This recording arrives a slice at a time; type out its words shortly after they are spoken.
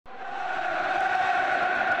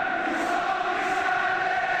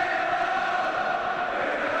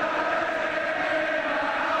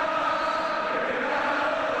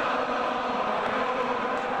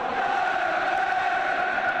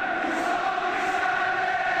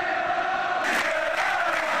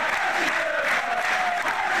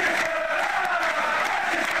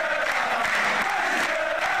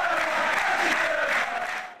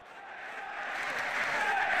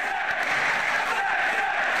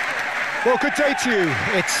Well, good day to you.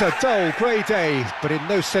 It's a dull, grey day, but in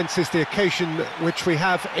no sense is the occasion which we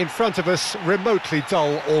have in front of us remotely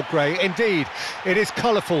dull or grey. Indeed, it is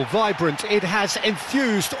colourful, vibrant, it has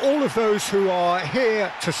enthused all of those who are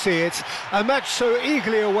here to see it. A match so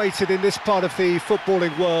eagerly awaited in this part of the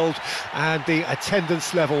footballing world, and the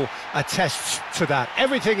attendance level attests to that.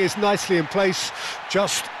 Everything is nicely in place,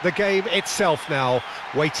 just the game itself now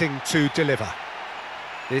waiting to deliver.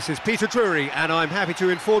 This is Peter Drury, and I'm happy to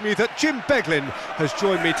inform you that Jim Beglin has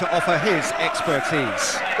joined me to offer his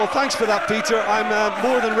expertise. Well, thanks for that, Peter. I'm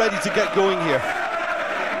more than ready to get going here.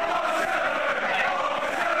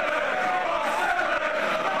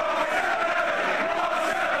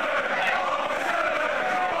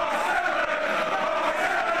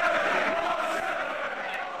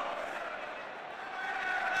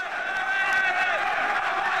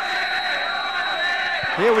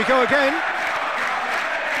 Here we go again.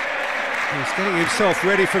 He's getting himself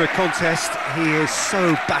ready for the contest. He is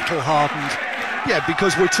so battle-hardened. Yeah,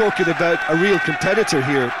 because we're talking about a real competitor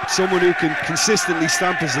here, someone who can consistently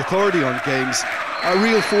stamp his authority on games. A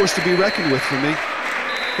real force to be reckoned with for me.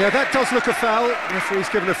 Yeah, that does look a foul. Referee's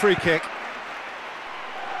given a free kick.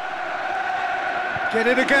 Get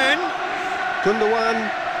it again. Gundogan.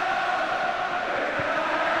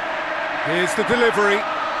 Here's the delivery.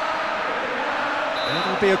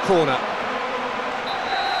 That'll be a corner.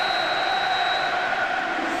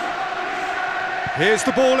 Here's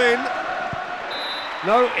the ball in.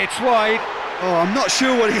 No, it's wide. Oh, I'm not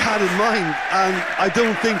sure what he had in mind, and I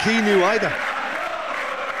don't think he knew either.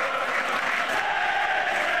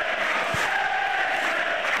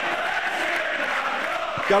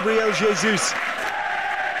 Gabriel Jesus.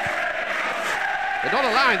 They're not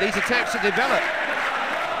allowing these attacks to develop.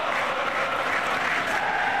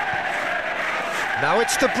 Now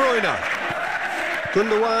it's De Bruyne.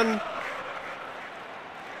 Gundogan.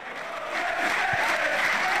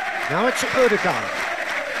 Now it's Odegaard.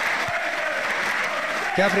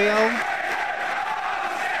 Gabriel.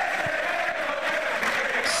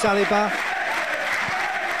 Saliba.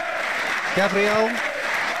 Gabriel.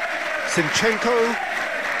 Zinchenko.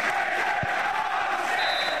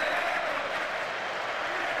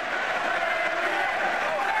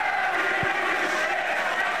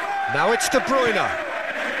 Now it's De Bruyne.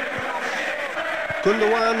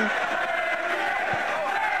 Gundogan.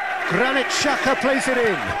 Granit Xhaka plays it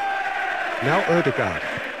in. Now Odegaard.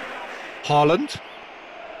 Haaland.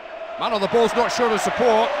 Man on the ball's not sure of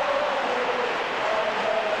support.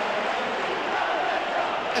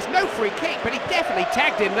 There's no free kick, but he definitely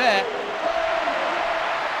tagged him there.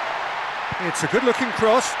 It's a good-looking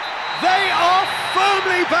cross. They are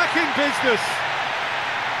firmly back in business.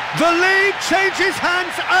 The lead changes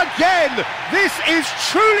hands again. This is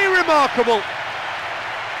truly remarkable.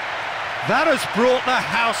 That has brought the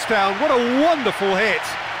house down. What a wonderful hit.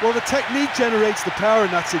 Well, the technique generates the power in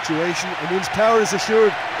that situation, and once power is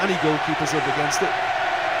assured, any goalkeeper's up against it.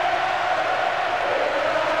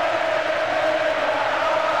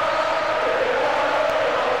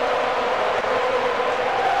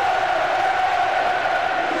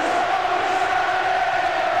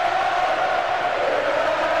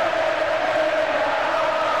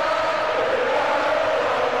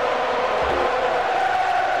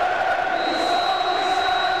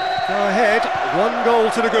 Go ahead, 1 goal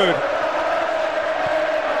to the good.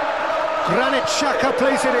 Granit Xhaka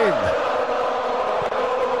plays it in.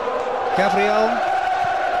 Gabriel.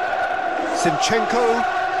 Zinchenko.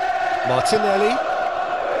 Martinelli.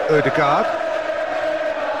 Odegaard.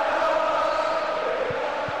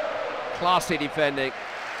 Classy defending.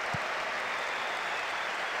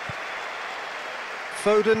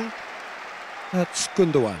 Foden. That's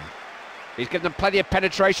Gundogan. He's given them plenty of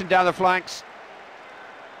penetration down the flanks.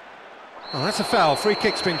 Oh, that's a foul. Free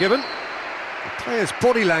kick's been given. The player's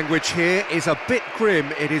body language here is a bit grim.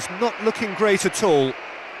 It is not looking great at all.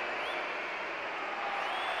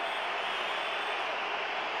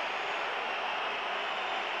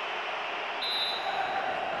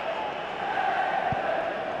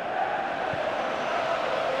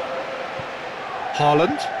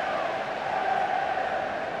 Haaland.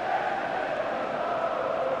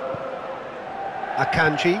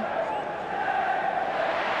 Akanji.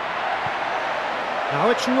 Now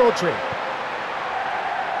it's Rodri.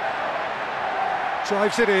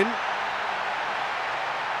 Drives it in.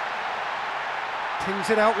 Pings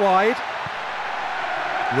it out wide.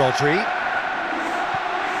 Rodri.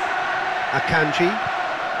 Akanji.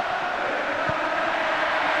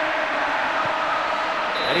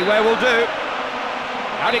 Anywhere will do.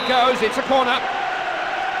 Out it goes, it's a corner.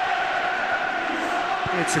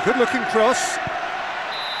 It's a good-looking cross.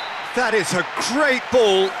 That is a great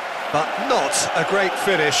ball. but not a great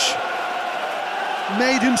finish.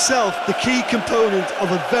 Made himself the key component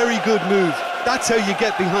of a very good move. That's how you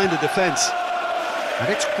get behind the defence. And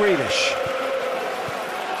it's Greenish.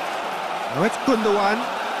 Now it's Gundogan.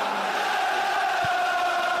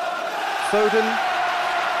 Foden.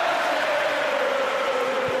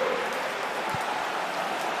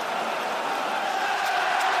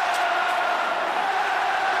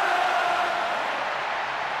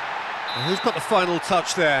 And who's got the final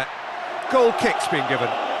touch there? Goal kick's been given.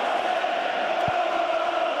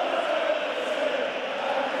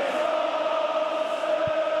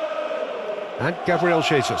 And Gabriel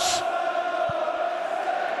Jesus.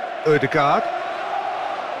 Odegaard.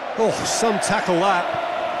 Oh, some tackle that.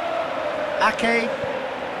 Ake.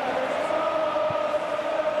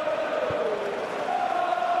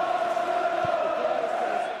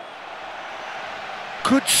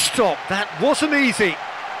 Good stop, that wasn't easy.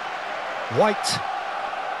 White.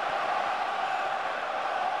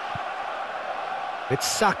 It's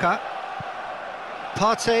Saka.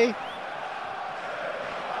 Partey.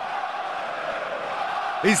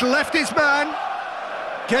 He's left his man.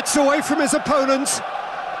 Gets away from his opponent.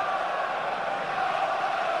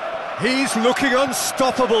 He's looking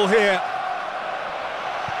unstoppable here.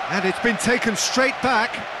 And it's been taken straight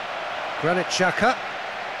back. Granit Xhaka.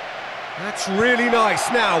 That's really nice.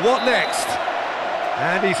 Now, what next?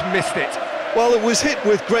 And he's missed it. Well, it was hit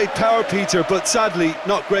with great power, Peter, but sadly,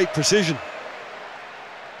 not great precision.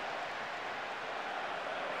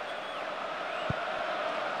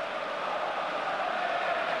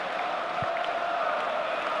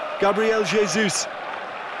 Gabriel Jesus.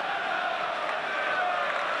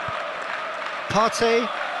 Partey.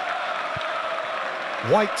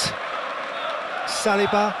 White.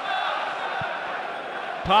 Saliba.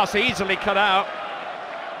 Pass easily cut out.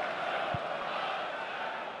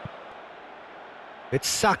 It's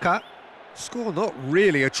Saka. Score not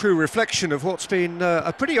really a true reflection of what's been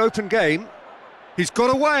a pretty open game. He's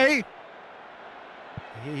got away.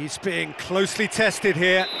 He's being closely tested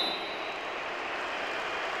here.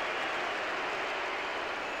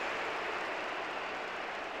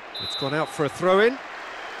 It's gone out for a throw-in.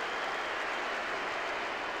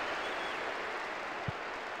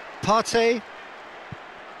 Partey.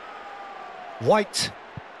 White.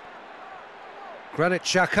 Granit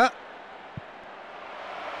Xhaka.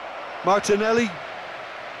 Martinelli.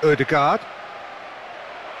 Odegaard.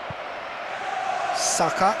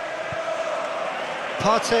 Saka.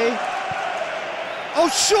 Partey. Oh,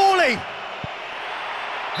 surely!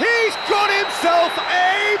 He's got himself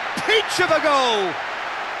a peach of a goal!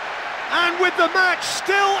 And with the match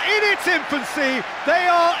still in its infancy, they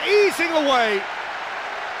are easing away.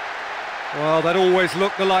 Well, that always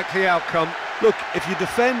looked the likely outcome. Look, if you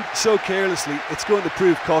defend so carelessly, it's going to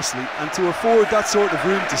prove costly. And to afford that sort of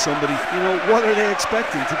room to somebody, you know, what are they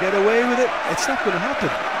expecting? To get away with it? It's not going to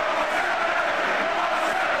happen.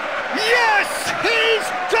 Yes, he's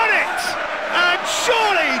done it! And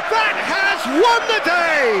surely that has won the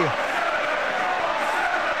day!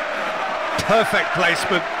 Perfect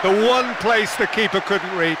placement, the one place the keeper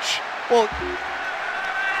couldn't reach. Well,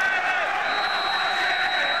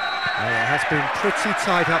 it has been pretty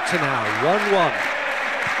tight up to now, 1-1.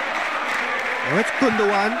 Now it's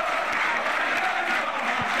Gundogan.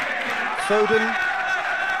 Foden.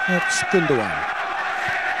 It's Gundogan.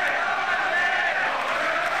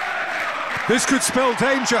 This could spell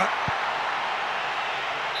danger.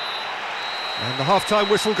 And the half-time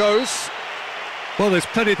whistle goes. Well, there's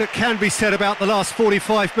plenty that can be said about the last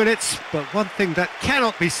 45 minutes, but one thing that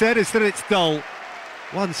cannot be said is that it's dull.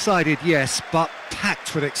 One-sided, yes, but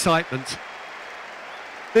packed with excitement.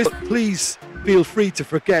 Please feel free to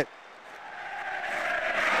forget.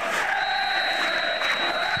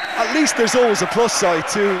 At least there's always a plus side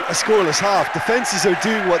to a scoreless half. Defences are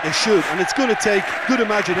doing what they should, and it's going to take good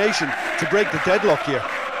imagination to break the deadlock here.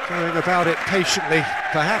 Going about it patiently,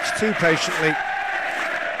 perhaps too patiently.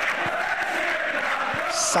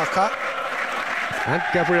 Saka and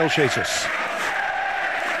Gabriel Jesus.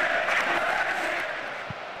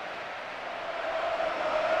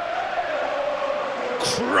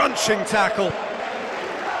 Crunching tackle.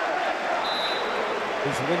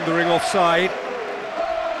 He's wandering offside.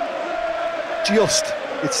 Just,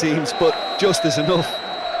 it seems, but just is enough.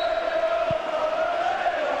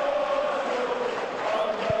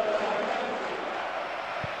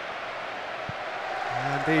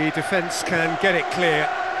 And the defence can get it clear.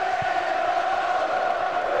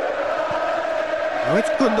 Now it's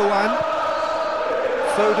Gundogan.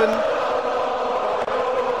 Foden.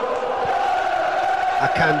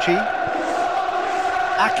 Akanji.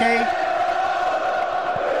 Ake.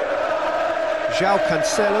 João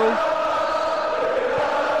Cancelo.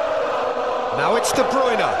 Now it's De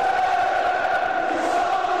Bruyne.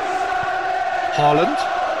 Haaland.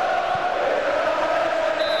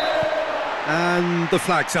 And the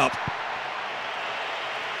flag's up.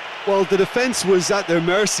 Well, the defence was at their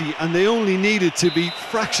mercy and they only needed to be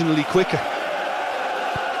fractionally quicker.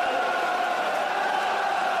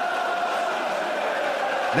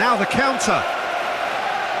 Now the counter.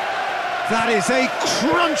 That is a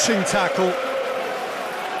crunching tackle.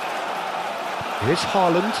 Here's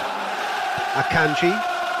Haaland. Akanji.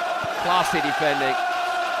 Classy defending.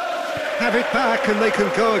 Have it back and they can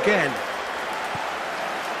go again.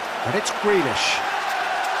 And it's Grealish.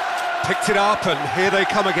 Picked it up and here they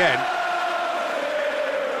come again.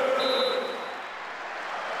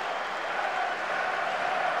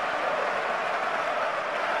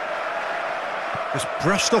 Just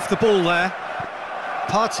brushed off the ball there.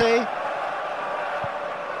 Partey.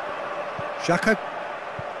 Xhaka.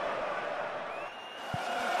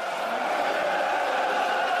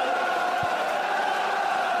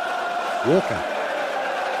 Walker.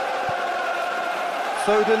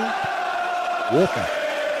 Foden. Walker.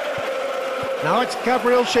 Now it's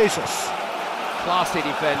Gabriel Jesus. Classy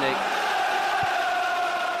defending.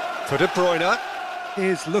 For De Bruyne. He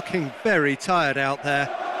is looking very tired out there.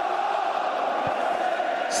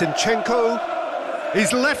 Zinchenko.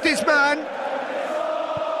 He's left his man.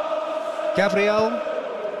 Gabriel.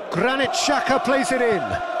 Granit Xhaka plays it in.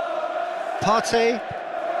 Partey.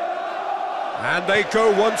 And they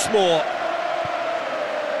go once more.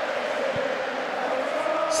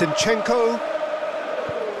 Zinchenko.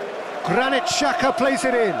 Granit Xhaka plays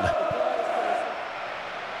it in.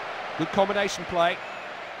 Good combination play.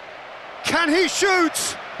 Can he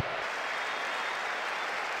shoot?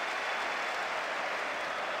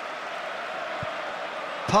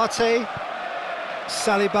 Partey.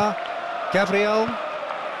 Saliba. Gabriel.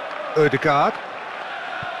 Odegaard.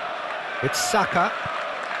 It's Saka.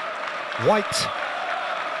 White.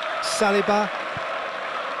 Saliba.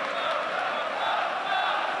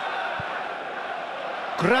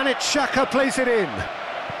 Granit Xhaka plays it in.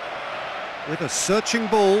 With a searching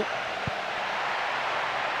ball.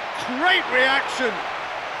 Great reaction.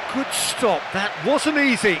 Good stop. That wasn't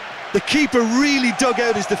easy. The keeper really dug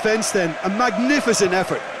out his defence then. A magnificent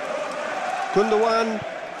effort. Gundogan.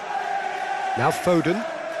 Now Foden.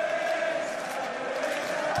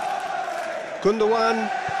 Gundogan.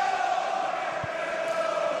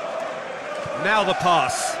 Now the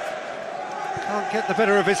pass. Can't get the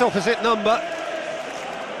better of his opposite number.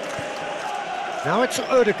 Now it's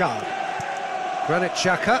Odegaard. Granit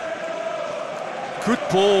Xhaka. Good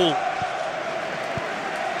ball.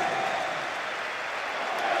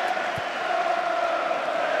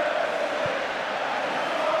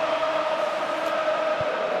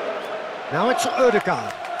 Now it's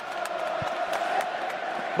Odegaard.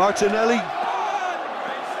 Martinelli.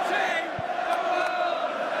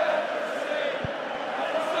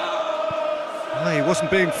 Oh, he wasn't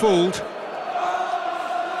being fooled.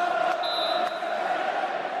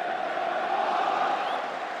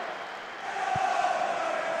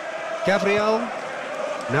 Gabriel.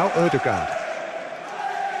 Now Odegaard.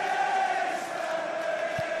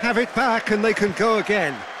 Have it back and they can go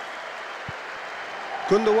again.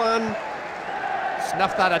 Gundogan.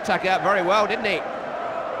 Snuffed that attack out very well, didn't he?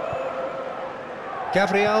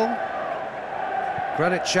 Gabriel.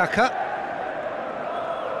 Granit Xhaka.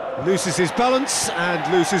 Loses his balance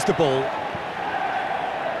and loses the ball.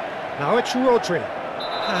 Now it's Rodri.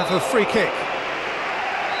 Have a free kick.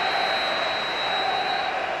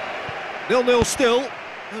 0-0 still.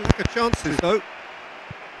 No lack of chances though.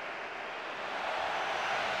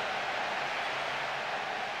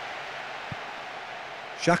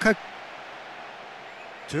 Xhaka.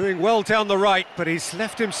 Doing well down the right, but he's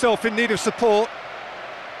left himself in need of support.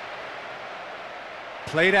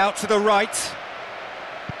 Played out to the right.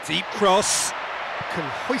 Deep cross. Can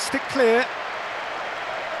hoist it clear.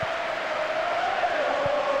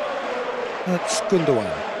 That's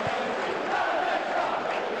Gundogan.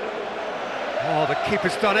 Oh, the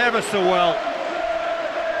keeper's done ever so well.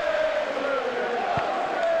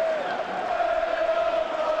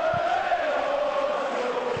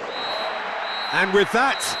 And with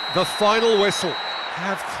that, the final whistle.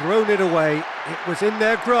 Have thrown it away. It was in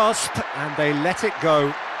their grasp and they let it go.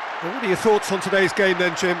 What are your thoughts on today's game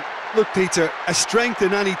then, Jim? Look, Peter, a strength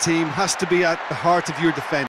in any team has to be at the heart of your defence.